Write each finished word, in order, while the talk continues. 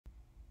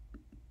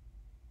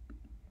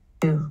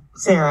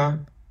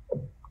Sarah.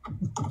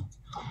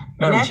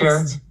 Madam Next.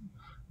 Chair,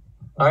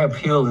 I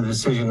appeal the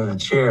decision of the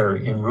chair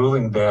in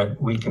ruling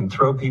that we can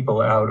throw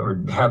people out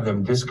or have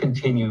them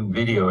discontinue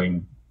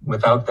videoing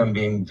without them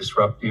being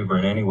disruptive or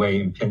in any way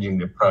impinging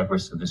the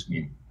progress of this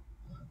meeting.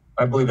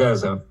 I believe that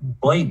is a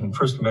blatant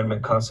First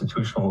Amendment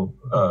constitutional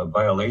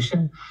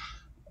violation.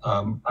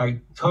 I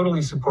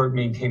totally support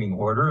maintaining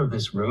order of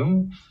this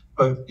room,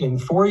 but in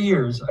 4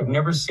 years, I've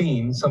never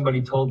seen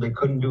somebody told they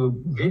couldn't do a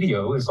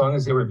video as long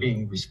as they were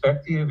being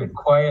respectful and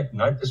quiet,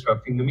 not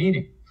disrupting the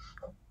meeting.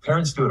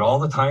 Parents do it all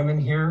the time in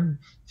here.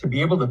 To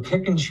be able to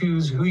pick and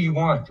choose who you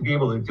want to be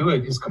able to do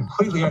it is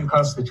completely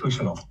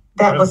unconstitutional.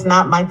 That was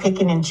not my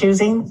picking and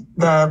choosing.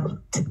 The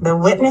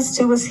witness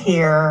who was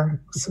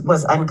here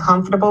was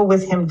uncomfortable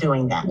with him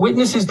doing that.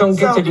 Witnesses don't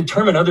get to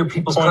determine other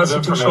people's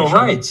constitutional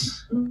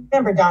rights.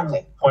 Member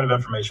Donley. Point of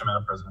information,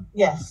 Madam President.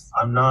 Yes.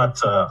 I'm not,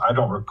 I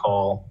don't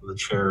recall the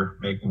chair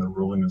making the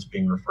ruling that's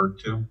being referred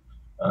to.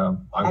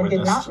 I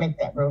did not make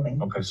that ruling.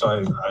 Okay,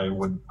 so I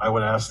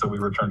would ask that we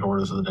return to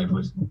orders of the day,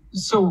 please.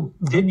 So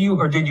did you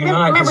or did you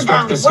not Member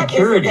instruct the Donley,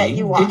 security?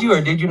 Did you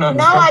or did you not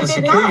No, instruct I the did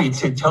security not.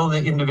 to tell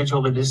the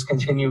individual to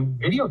discontinue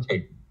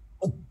videotaping?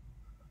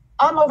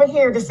 I'm over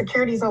here. The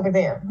security's over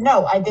there.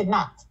 No, I did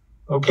not.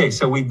 Okay,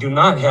 so we do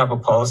not have a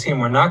policy,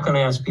 and we're not going to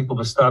ask people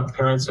to stop,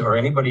 parents or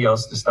anybody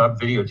else to stop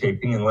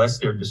videotaping unless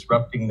they're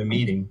disrupting the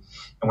meeting.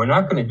 And we're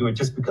not going to do it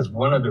just because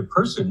one other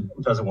person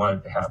doesn't want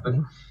it to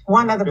happen.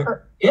 One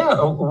other Yeah,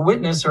 a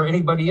witness or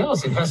anybody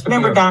else. It has to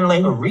Member be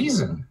Donley. a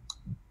reason.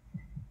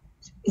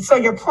 So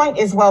your point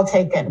is well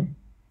taken.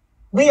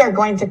 We are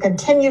going to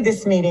continue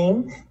this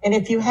meeting. And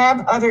if you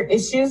have other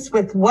issues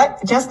with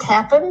what just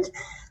happened,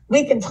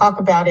 we can talk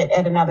about it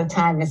at another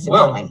time, Mr.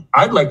 Donley.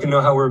 I'd like to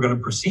know how we're going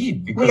to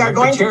proceed, because We are if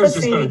going the to chair is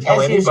just going to proceed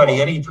tell as anybody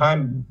usual.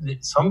 anytime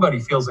that somebody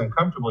feels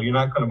uncomfortable, you're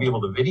not going to be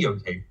able to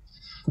videotape.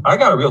 I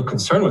got a real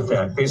concern with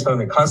that based on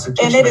the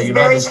Constitution And it of the is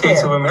United very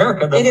States clear. of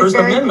America, the It is First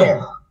very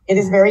Amendment. clear. It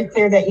is very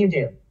clear that you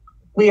do.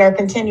 We are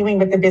continuing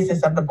with the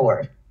business of the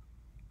board.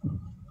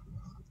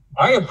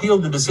 I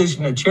appealed the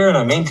decision of the chair and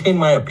I maintain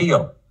my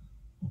appeal.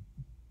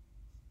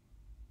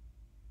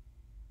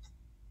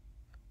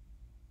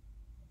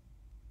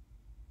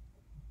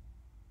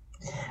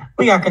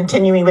 We are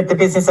continuing with the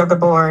business of the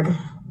board.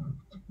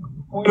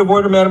 Point of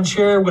order, Madam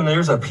Chair. When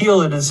there's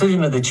appeal, a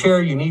decision of the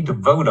chair, you need to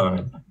vote on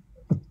it.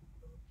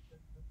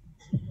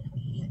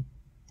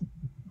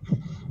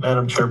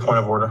 Madam Chair, point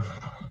of order.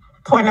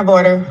 Point of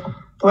order.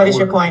 What is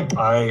your point?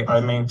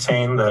 I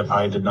maintain that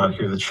I did not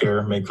hear the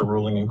chair make the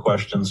ruling in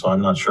question, so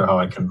I'm not sure how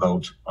I can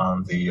vote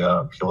on the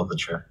appeal of the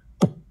chair.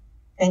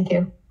 Thank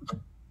you.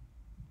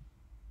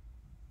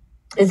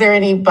 Is there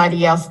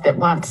anybody else that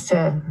wants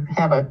to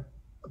have a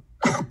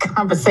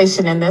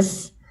conversation in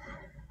this?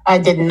 I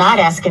did not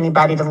ask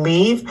anybody to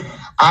leave.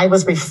 I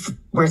was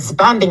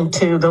responding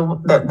to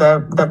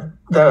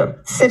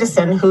the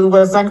citizen who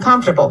was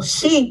uncomfortable.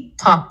 She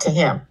talked to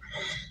him.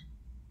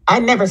 I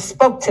never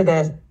spoke to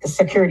the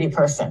security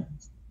person.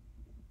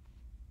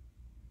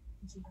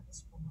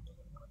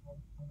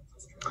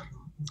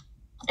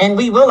 And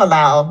we will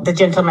allow the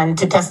gentleman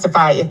to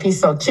testify if he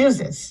so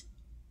chooses.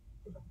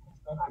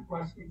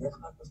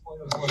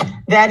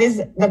 That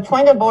is the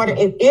point of order.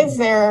 Is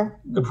there?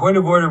 The point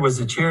of order was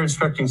the chair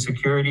instructing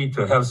security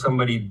to have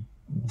somebody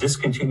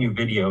discontinue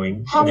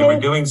videoing. And they were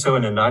doing so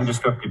in a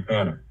non-disruptive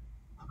manner.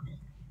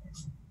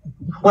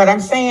 What I'm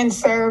saying,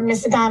 sir,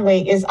 Mr.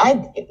 Donley, is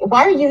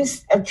why are you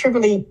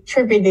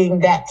attributing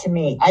that to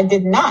me? I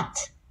did not.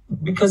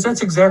 Because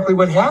that's exactly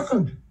what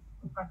happened.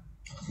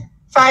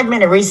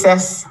 5-minute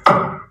recess.